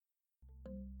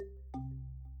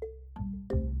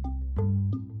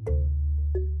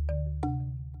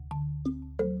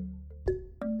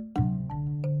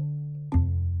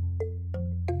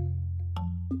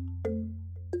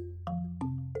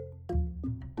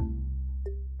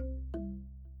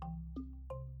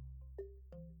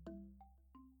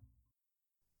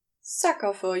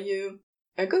Sucker for You,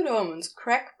 A Good Omens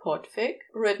Crack Podfic,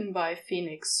 written by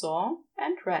Phoenix Saw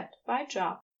and read by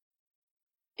Jup.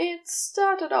 It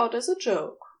started out as a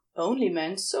joke, only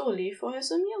meant solely for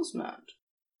his amusement.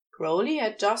 Crowley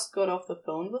had just got off the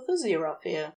phone with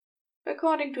Aziraphale.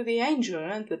 According to the angel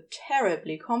and the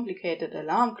terribly complicated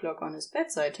alarm clock on his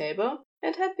bedside table,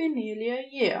 it had been nearly a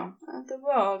year, and the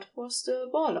world was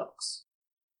still bollocks.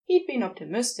 He'd been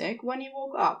optimistic when he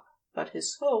woke up, but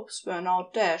his hopes were now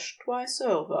dashed twice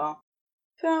over.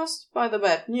 First by the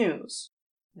bad news,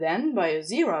 then by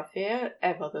Aziraphale,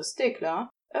 ever the stickler,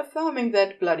 affirming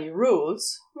that bloody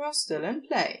rules were still in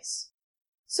place.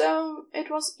 So it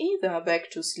was either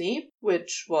back to sleep,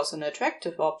 which was an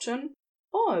attractive option,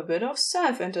 or a bit of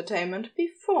self-entertainment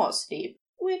before sleep,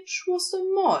 which was the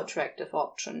more attractive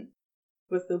option.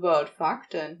 With the world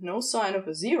fucked and no sign of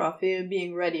Aziraphale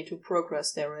being ready to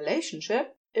progress their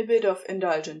relationship, a bit of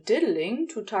indulgent diddling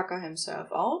to tucker himself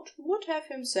out would have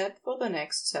him set for the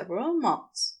next several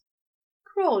months.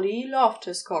 Crowley loved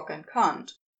his cock and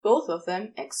cunt, both of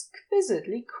them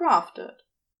exquisitely crafted.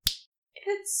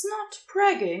 It's not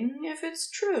bragging if it's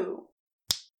true.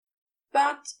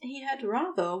 But he had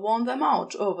rather worn them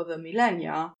out over the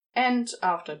millennia, and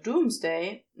after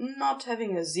Doomsday, not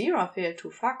having Aziraphale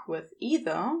to fuck with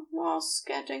either was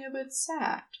getting a bit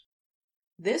sad.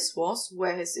 This was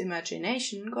where his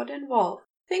imagination got involved,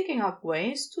 thinking up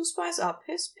ways to spice up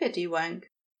his pity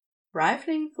wank.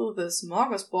 Rifling through the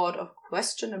smorgasbord of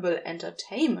questionable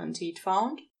entertainment he'd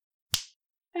found,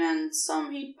 and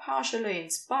some he'd partially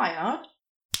inspired,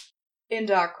 in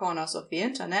dark corners of the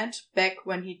internet, back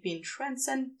when he'd been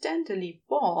transcendentally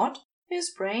bored, his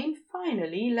brain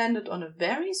finally landed on a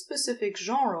very specific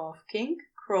genre of kink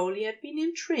Crowley had been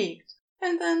intrigued,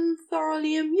 and then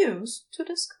thoroughly amused to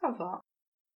discover.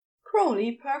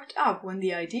 Crowley perked up when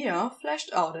the idea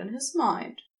flashed out in his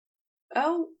mind.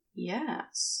 Oh,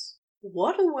 yes.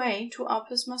 What a way to up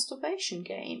his masturbation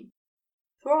game.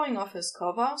 Throwing off his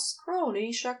covers,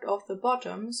 Crowley shucked off the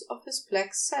bottoms of his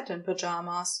black satin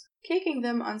pajamas, kicking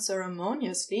them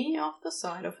unceremoniously off the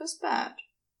side of his bed.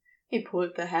 He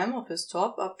pulled the hem of his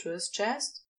top up to his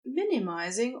chest,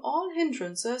 minimizing all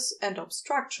hindrances and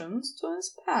obstructions to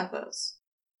his pelvis.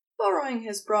 Borrowing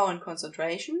his brow in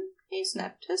concentration, he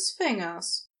snapped his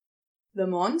fingers. The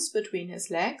mons between his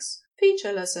legs,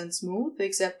 featureless and smooth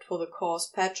except for the coarse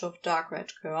patch of dark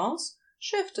red curls,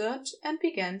 shifted and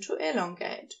began to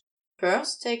elongate,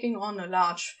 first taking on a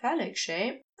large phallic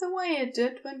shape the way it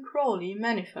did when Crowley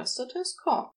manifested his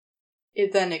cock.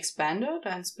 It then expanded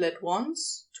and split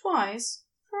once, twice,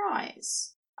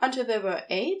 thrice, until there were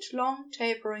 8 long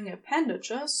tapering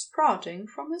appendages sprouting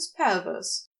from his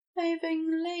pelvis,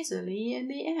 waving lazily in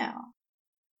the air.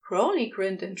 Crowley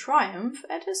grinned in triumph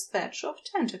at his thatch of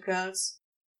tentacles.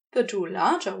 The 2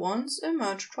 larger ones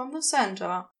emerged from the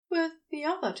center, with the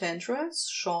other tendrils,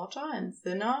 shorter and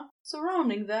thinner,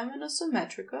 surrounding them in a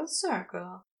symmetrical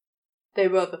circle. They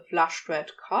were the flushed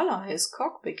red color his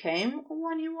cock became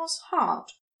when he was hard,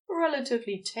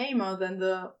 relatively tamer than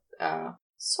the,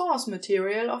 source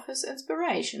material of his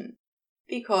inspiration,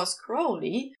 because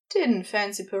Crowley didn't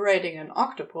fancy parading an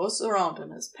octopus around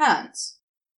in his pants.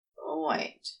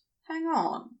 Wait, hang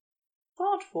on.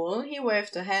 Thoughtful, he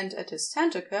waved a hand at his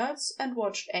tentacles and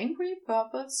watched angry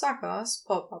purple suckers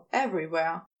pop up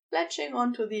everywhere, latching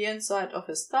onto the inside of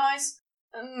his thighs.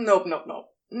 Nope,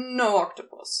 no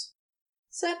octopus.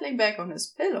 Settling back on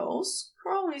his pillows,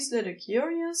 Crowley slid a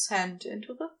curious hand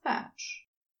into the thatch.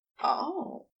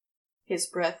 Oh. His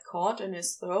breath caught in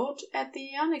his throat at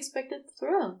the unexpected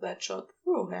thrill that shot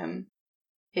through him.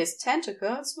 His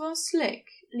tentacles were slick,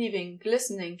 leaving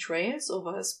glistening trails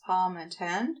over his palm and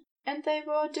hand, and they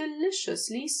were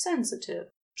deliciously sensitive,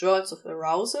 jolts of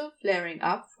arousal flaring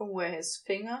up from where his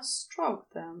fingers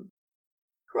stroked them.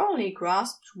 Crowley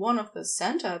grasped one of the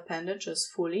center appendages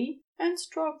fully and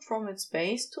stroked from its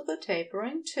base to the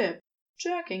tapering tip,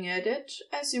 jerking at it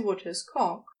as he would his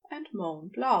cock, and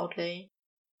moaned loudly.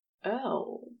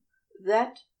 Oh,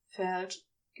 that felt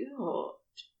good.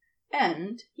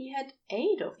 And he had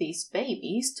 8 of these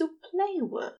babies to play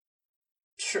with.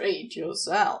 Treat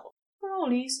yourself.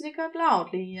 Crowley snickered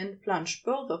loudly and plunged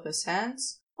both of his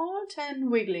hands, all 10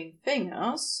 wiggling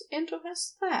fingers, into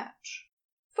his thatch.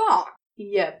 Fuck!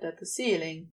 He yapped at the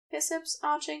ceiling, his hips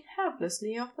arching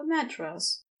helplessly off the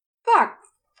mattress. Fuck!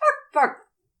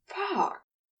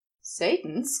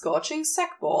 Satan's scorching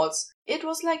sackballs. It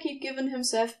was like he'd given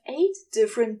himself 8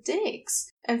 different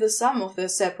dicks, and the sum of their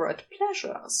separate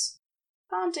pleasures.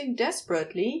 Panting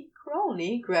desperately,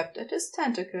 Crowley grabbed at his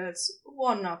tentacles,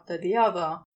 one after the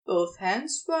other, both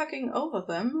hands working over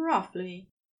them roughly.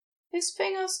 His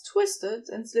fingers twisted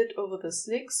and slid over the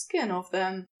slick skin of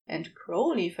them, and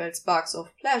Crowley felt sparks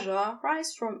of pleasure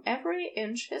rise from every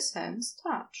inch his hands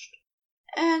touched.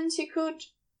 And he could—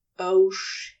 oh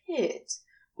shit!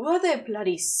 Were they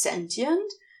bloody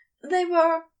sentient? They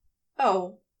were—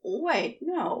 oh, wait,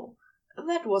 no,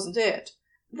 that wasn't it.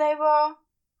 They were—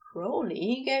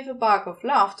 Crowley gave a bark of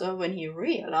laughter when he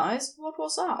realized what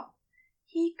was up.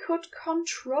 He could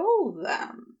control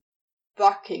them.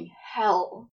 Fucking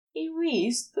hell! He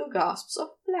wheezed through gasps of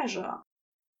pleasure.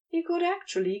 He could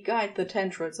actually guide the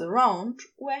tendrils around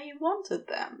where he wanted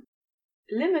them.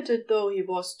 Limited though he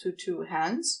was to 2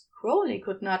 hands, Crowley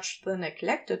could nudge the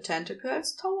neglected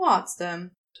tentacles towards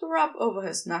them, to rub over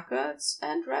his knuckles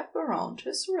and wrap around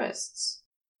his wrists.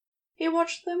 He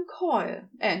watched them coil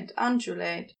and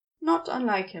undulate, not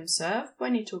unlike himself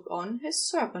when he took on his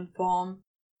serpent form,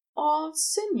 all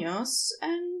sinuous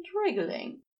and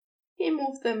wriggling. He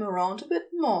moved them around a bit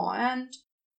more and—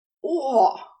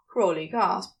 "Oh!" Crowley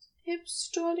gasped, hips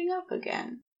joining up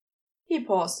again. He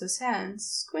paused his hands,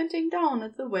 squinting down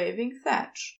at the waving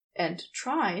thatch, and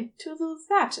tried to do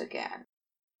that again.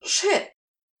 "Shit!"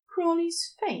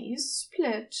 Crowley's face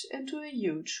split into a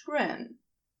huge grin.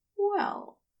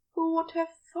 Well, who would have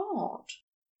thought?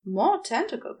 More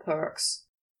tentacle perks.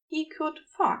 He could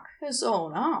fuck his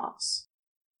own ass.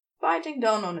 Biting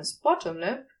down on his bottom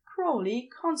lip, Crowley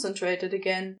concentrated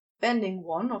again, bending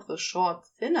one of the short,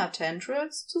 thinner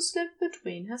tendrils to slip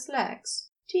between his legs,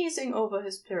 teasing over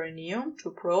his perineum to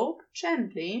probe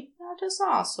gently at his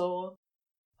arsehole.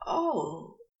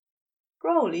 Oh!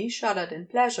 Crowley shuddered in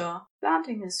pleasure,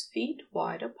 planting his feet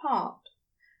wide apart.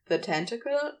 The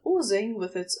tentacle, oozing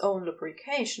with its own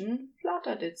lubrication,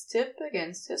 fluttered its tip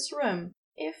against his rim,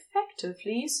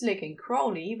 effectively slicking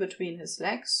Crowley between his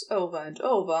legs over and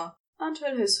over,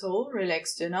 until his hole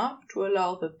relaxed enough to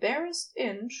allow the barest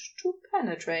inch to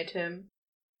penetrate him.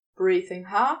 Breathing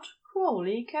hard,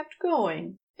 Crowley kept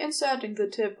going, inserting the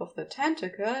tip of the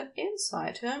tentacle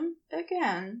inside him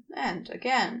again and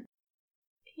again.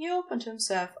 He opened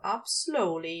himself up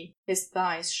slowly, his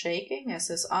thighs shaking as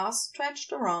his arse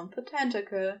stretched around the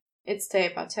tentacle, its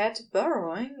tapered head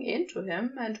burrowing into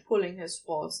him and pulling his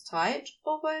balls tight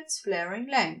over its flaring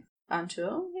length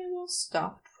until he was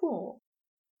stuffed full.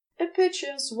 A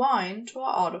piteous whine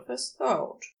tore out of his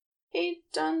throat. He'd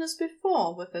done this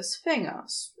before with his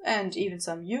fingers, and even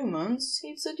some humans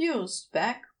he'd seduced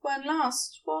back when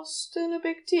lust was still a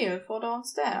big deal for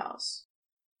downstairs.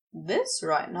 This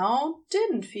right now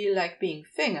didn't feel like being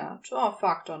fingered or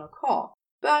fucked on a cock,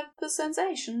 but the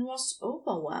sensation was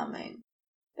overwhelming.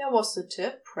 There was the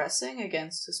tip pressing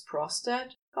against his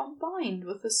prostate, combined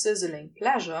with the sizzling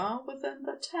pleasure within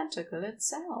the tentacle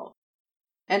itself.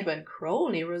 And when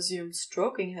Crowley resumed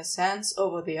stroking his hands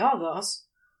over the others,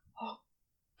 "Oh,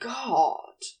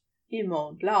 God!" he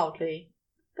moaned loudly.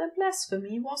 The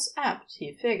blasphemy was apt,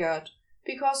 he figured,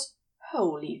 because,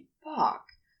 holy fuck,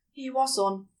 he was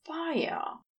on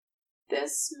fire.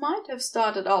 This might have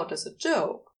started out as a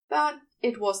joke, but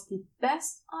it was the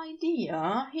best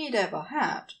idea he'd ever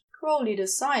had, Crowley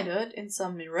decided in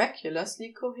some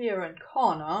miraculously coherent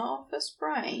corner of his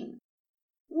brain.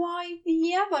 Why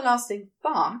the everlasting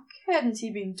fuck hadn't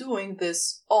he been doing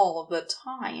this all the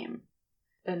time?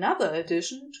 Another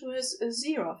addition to his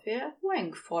Aziraphale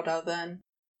wank fodder then.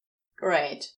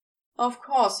 Great. Of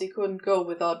course he couldn't go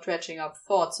without dredging up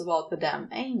thoughts about the damn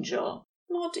angel.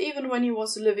 Not even when he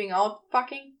was living out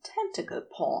fucking tentacle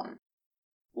porn.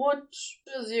 Would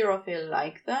Aziraphale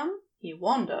like them? He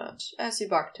wondered, as he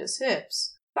bucked his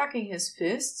hips, bucking his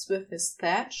fists with his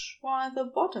thatch while the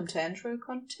bottom tendril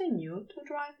continued to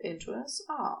drive into his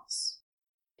arse.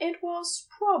 It was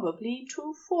probably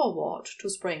too forward to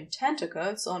spring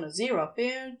tentacles on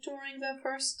Aziraphale during their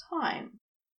first time.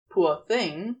 Poor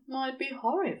thing might be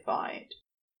horrified.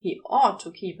 He ought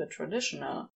to keep it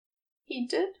traditional. He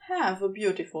did have a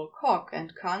beautiful cock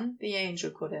and cunt the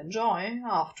angel could enjoy,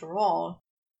 after all.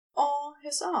 Or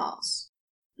his arse.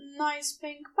 Nice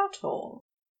pink butthole.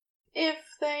 If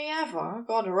they ever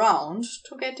got around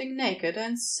to getting naked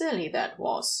and silly, that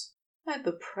was. At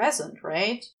the present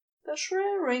rate, the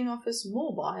shrill ring of his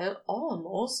mobile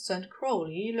almost sent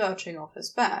Crowley lurching off his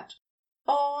bed.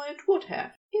 Or it would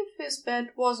have, if his bed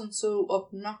wasn't so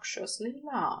obnoxiously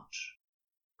large.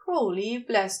 Crowley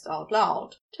blessed out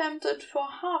loud, tempted for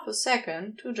half a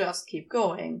second to just keep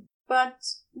going. But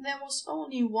there was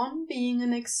only one being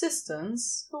in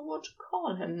existence who would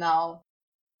call him now.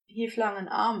 He flung an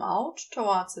arm out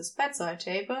towards his bedside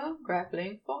table,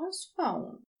 grappling for his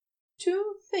phone.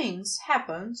 2 things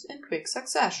happened in quick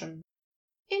succession.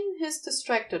 In his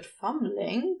distracted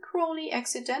fumbling, Crowley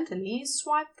accidentally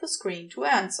swiped the screen to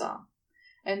answer.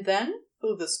 and then,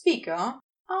 through the speaker,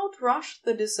 out rushed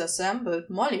the disassembled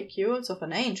molecules of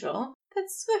an angel that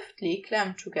swiftly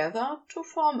clamped together to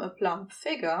form a plump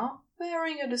figure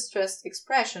wearing a distressed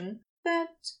expression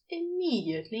that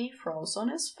immediately froze on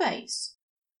his face,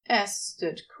 as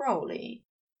did Crowley.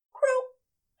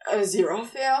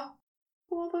 Aziraphale?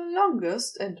 For the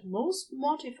longest and most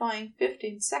mortifying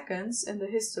 15 seconds in the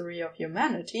history of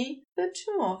humanity, the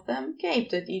two of them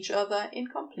gaped at each other in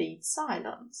complete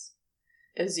silence.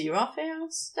 Aziraphale,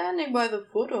 standing by the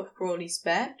foot of Crowley's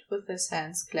bed with his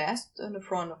hands clasped in the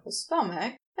front of his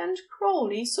stomach, and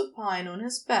Crowley supine on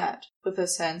his bed, with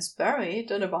his hands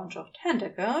buried in a bunch of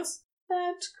tentacles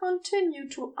that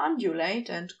continued to undulate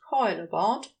and coil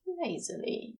about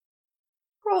lazily.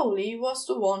 Crowley was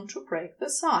the one to break the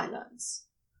silence.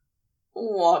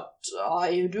 "What are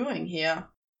you doing here?"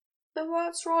 The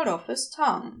words rolled off his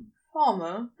tongue,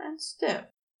 formal and stiff.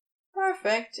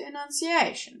 Perfect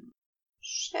enunciation.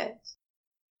 Shit.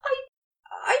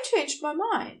 I changed my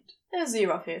mind,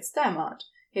 Aziraphale stammered,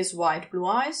 his wide blue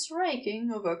eyes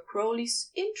raking over Crowley's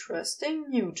interesting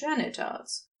new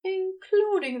genitals,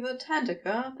 including the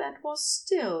tentacle that was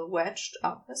still wedged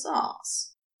up his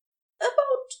arse.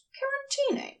 "About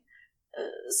quarantining.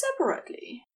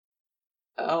 Separately."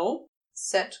 "Oh?"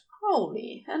 said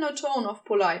Crowley in a tone of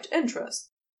polite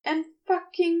interest. And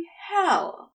fucking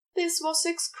hell, this was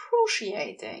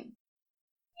excruciating.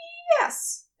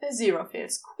 "Yes," Aziraphale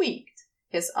squeaked,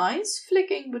 his eyes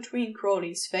flicking between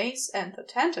Crowley's face and the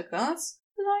tentacles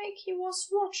like he was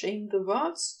watching the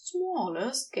world's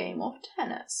smallest game of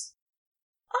tennis.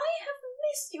 "I have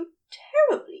missed you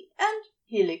terribly, and,"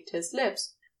 he licked his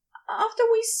lips, "after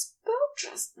we spoke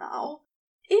just now,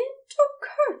 it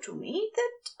occurred to me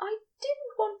that I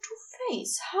didn't want to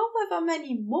face however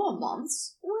many more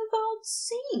months without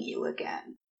seeing you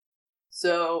again."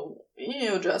 "So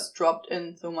you just dropped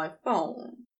in through my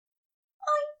phone?"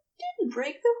 "I didn't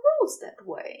break the rules that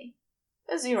way."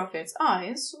 Aziraphale's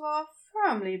eyes were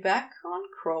firmly back on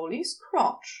Crowley's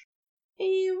crotch.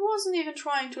 He wasn't even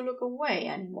trying to look away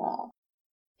anymore.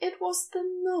 It was the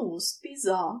most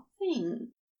bizarre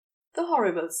thing. The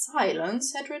horrible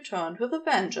silence had returned with a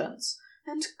vengeance,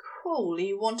 and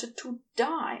Crowley wanted to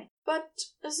die, but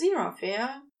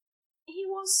Aziraphale, he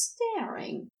was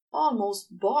staring,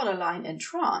 almost borderline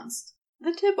entranced,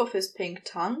 the tip of his pink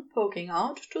tongue poking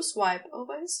out to swipe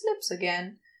over his lips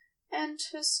again, and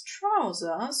his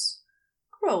trousers.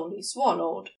 Crowley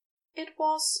swallowed. It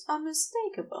was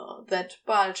unmistakable, that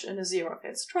bulge in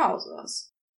Aziraphale's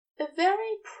trousers. A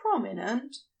very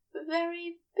prominent,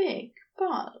 very big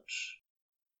bulge.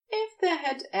 If there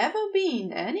had ever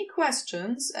been any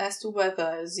questions as to whether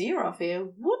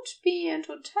Aziraphale would be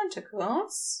into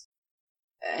tentacles—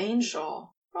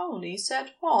 "Angel," Crowley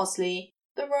said hoarsely,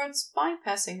 the words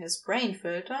bypassing his brain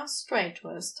filter straight to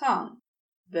his tongue.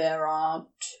 "There are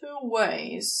 2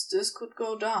 ways this could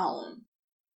go down.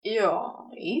 You're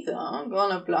either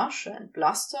gonna blush and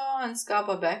bluster and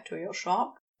scamper back to your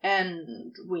shop,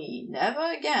 and we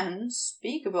never again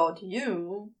speak about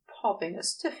you popping a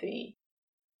stiffy."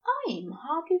 "I'm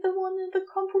hardly the one in the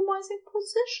compromising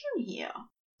position here,"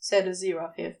 said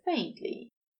Aziraphale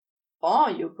faintly. "Or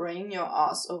you bring your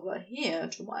ass over here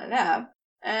to my lab,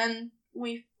 and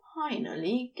we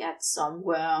finally get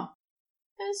somewhere."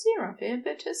 Aziraphale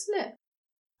bit his lip.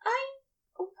 "I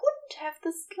wouldn't have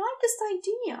the slightest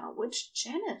idea which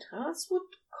genitals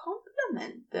would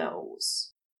complement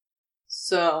those."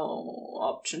 "So,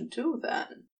 option 2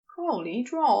 then," Crowley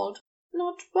drawled,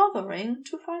 not bothering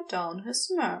to fight down his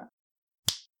smirk.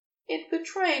 It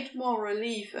betrayed more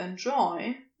relief and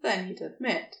joy than he'd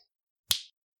admit.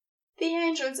 The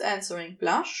angel's answering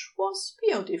blush was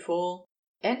beautiful,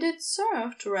 and it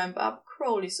served to ramp up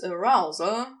Crowley's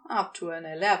arousal up to an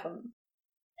 11.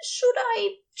 "Should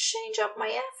I change up my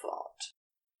effort?"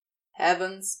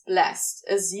 "Heavens blessed,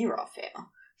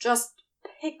 Aziraphale. Just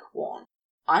pick one.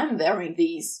 I'm wearing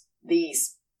these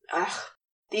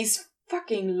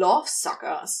fucking love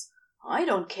suckers. I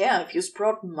don't care if you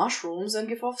sprout mushrooms and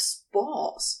give off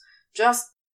spores.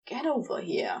 Just get over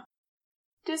here."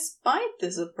 Despite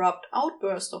this abrupt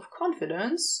outburst of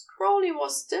confidence, Crowley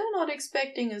was still not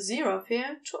expecting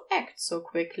Aziraphale to act so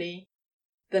quickly.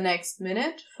 The next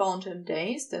minute found him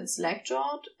dazed and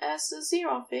slack-jawed as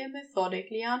Aziraphale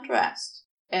methodically undressed,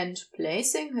 and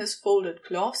placing his folded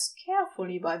cloths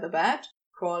carefully by the bed,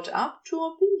 crawled up to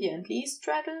obediently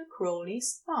straddle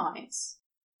Crowley's thighs.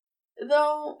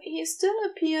 Though he still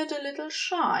appeared a little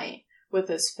shy, with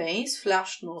his face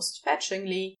flushed most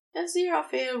fetchingly,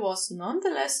 Aziraphale was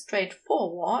nonetheless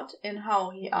straightforward in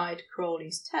how he eyed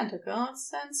Crowley's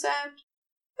tentacles and said,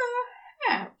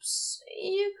 "Perhaps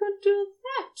you could do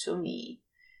that to me,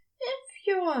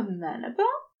 You're amenable?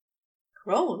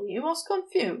 Crowley was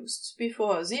confused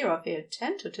before Aziraphale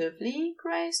tentatively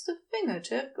grazed a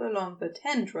fingertip along the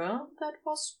tendril that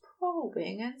was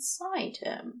probing inside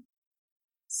him.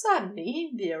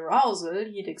 Suddenly, the arousal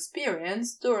he'd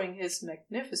experienced during his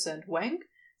magnificent wank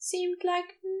seemed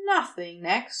like nothing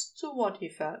next to what he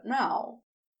felt now.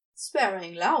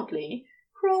 Swearing loudly,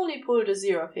 Crowley pulled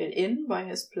Aziraphale in by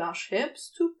his plush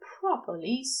hips to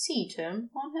properly seat him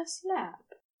on his lap.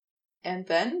 And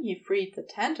then he freed the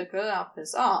tentacle up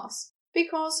his ass,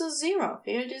 because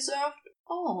Aziraphale deserved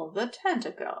all the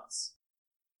tentacles.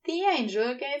 The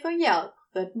angel gave a yelp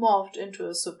that morphed into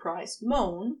a surprised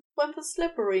moan when the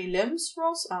slippery limbs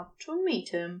rose up to meet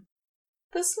him.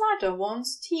 The slighter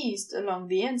ones teased along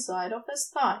the inside of his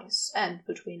thighs and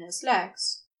between his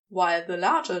legs, while the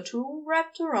larger two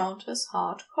wrapped around his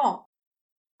hard cock.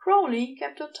 Crowley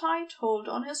kept a tight hold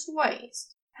on his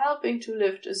waist, helping to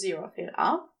lift Aziraphale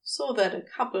up so that a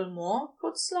couple more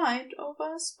could slide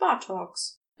over his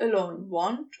buttocks, allowing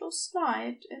one to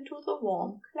slide into the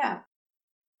warm cleft.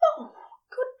 "Oh,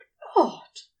 good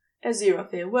Lord!"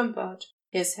 Aziraphale whimpered,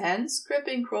 his hands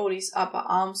gripping Crowley's upper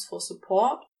arms for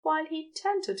support while he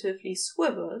tentatively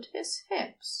swiveled his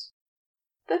hips.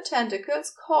 The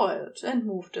tentacles coiled and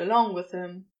moved along with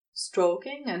him,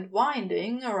 stroking and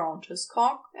winding around his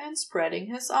cock and spreading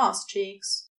his ass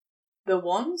cheeks. The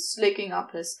one slicking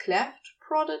up his cleft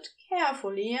prodded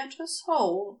carefully at his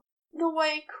hole, the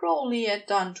way Crowley had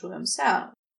done to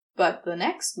himself. But the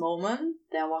next moment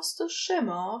there was the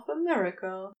shimmer of a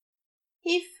miracle.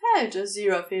 He felt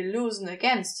Aziraphale loosen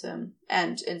against him,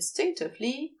 and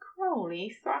instinctively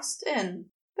Crowley thrust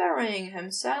in, burying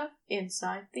himself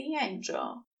inside the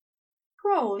angel.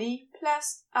 Crowley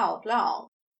blessed out loud.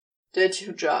 "Did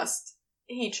you just?"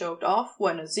 he choked off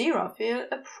when Aziraphale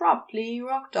abruptly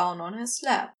rocked down on his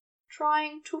lap,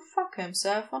 trying to fuck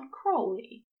himself on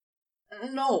Crowley.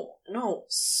 No,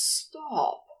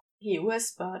 stop," he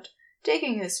whispered,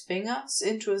 digging his fingers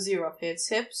into Aziraphale's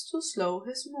hips to slow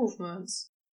his movements.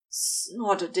 "It's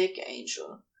not a dick,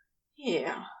 Angel.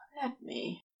 Here, let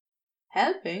me."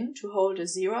 Helping to hold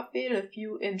Aziraphale a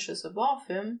few inches above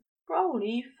him,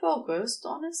 Crowley focused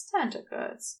on his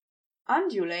tentacles,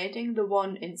 undulating the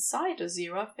one inside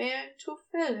Aziraphale to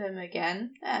fill him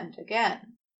again and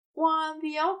again, while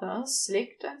the other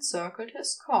slicked and circled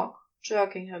his cock,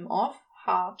 jerking him off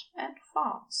hard and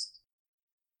fast.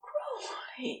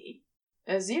 "Crowley!"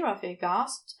 Aziraphale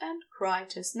gasped and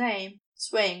cried his name,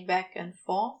 swaying back and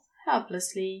forth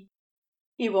helplessly.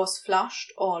 He was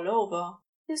flushed all over,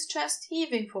 his chest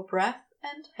heaving for breath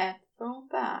and head thrown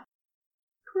back.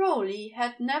 Crowley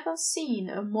had never seen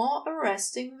a more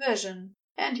arresting vision,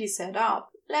 and he sat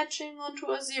up, latching onto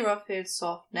Aziraphale's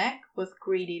soft neck with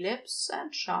greedy lips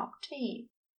and sharp teeth.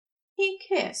 He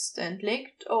kissed and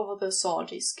licked over the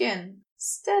salty skin,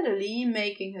 steadily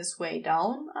making his way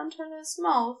down until his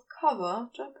mouth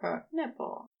covered a pert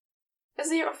nipple.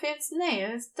 Aziraphale's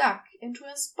nails dug into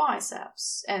his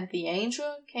biceps, and the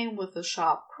angel came with a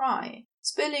sharp cry,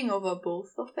 spilling over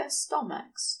both of their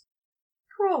stomachs.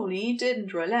 Crowley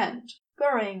didn't relent,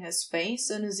 burying his face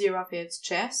in Aziraphale's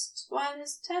chest while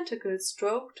his tentacles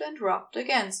stroked and rubbed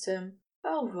against him,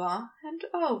 over and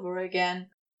over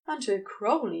again, until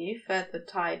Crowley felt the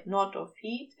tight knot of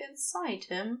heat inside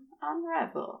him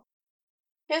unravel.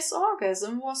 His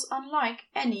orgasm was unlike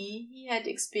any he had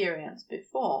experienced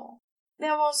before.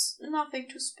 There was nothing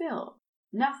to spill,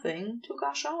 nothing to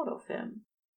gush out of him.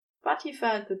 But he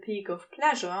felt the peak of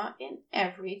pleasure in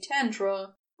every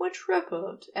tendril, which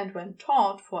rippled and went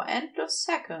taut for endless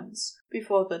seconds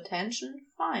before the tension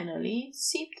finally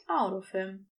seeped out of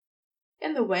him.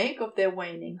 In the wake of their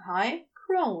waning high,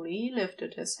 Crowley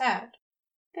lifted his head.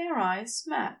 Their eyes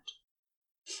met.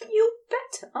 "You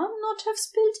better not have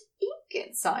spilled ink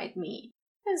inside me,"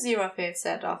 Aziraphale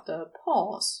said after a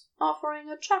pause, offering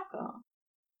a chuckle.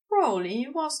 Crowley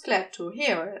was glad to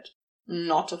hear it.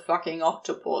 "Not a fucking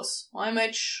octopus, I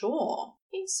made sure,"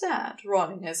 he said,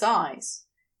 rolling his eyes.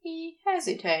 He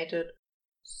hesitated.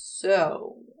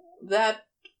 "So, that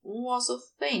was a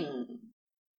thing."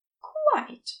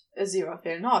 "Quite,"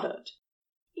 Aziraphale nodded.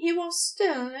 He was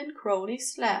still in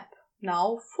Crowley's lap,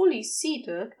 now fully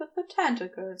seated with the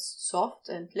tentacles, soft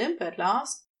and limp at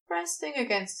last, resting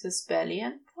against his belly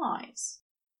and thighs.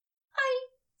 "I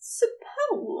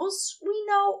suppose we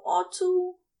now ought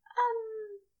to,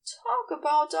 talk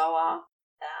about how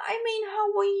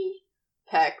we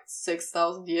packed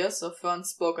 6,000 years of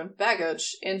unspoken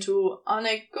baggage into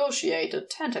unnegotiated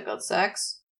tentacle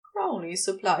sex," Crowley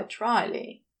supplied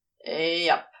dryly.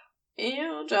 "Yup,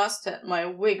 you just had my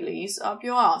wigglies up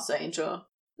your ass, Angel.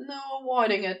 No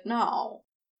avoiding it now."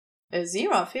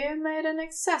 Aziraphale made an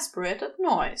exasperated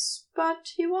noise,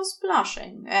 but he was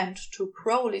blushing and, to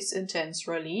Crowley's intense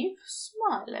relief,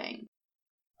 smiling.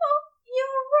 "Oh,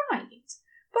 you're right,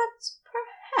 but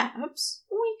perhaps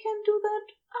we can do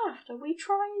that after we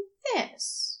try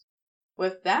this."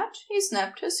 With that, he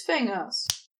snapped his fingers,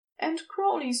 and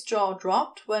Crowley's jaw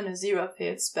dropped when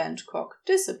Aziraphale's spent cock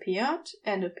disappeared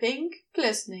and a pink,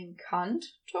 glistening cunt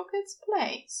took its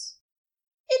place.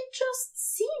 "It just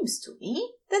seems to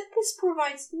me that this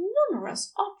provides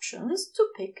numerous options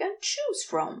to pick and choose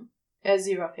from,"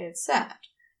 Aziraphale said,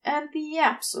 and the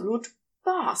absolute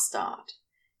bastard.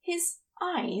 His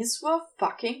eyes were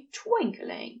fucking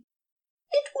twinkling.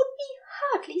 "It would be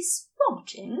hardly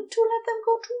sporting to let them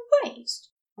go to waste.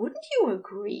 Wouldn't you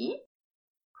agree?"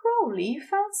 Crowley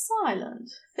fell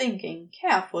silent, thinking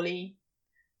carefully.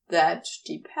 "That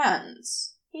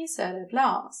depends," he said at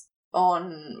last,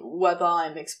 "on whether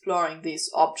I'm exploring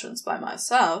these options by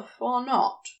myself or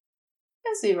not."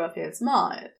 Aziraphale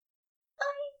smiled.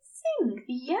 "I think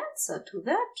the answer to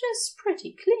that is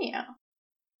pretty clear."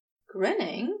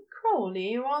 Grinning,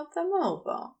 Crowley rolled them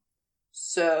over.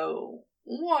 "So,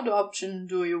 what option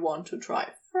do you want to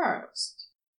try first?"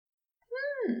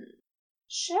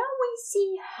 Shall we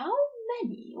see how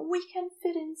many we can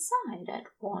fit inside at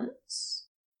once?"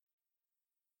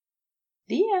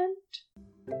 The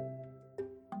end.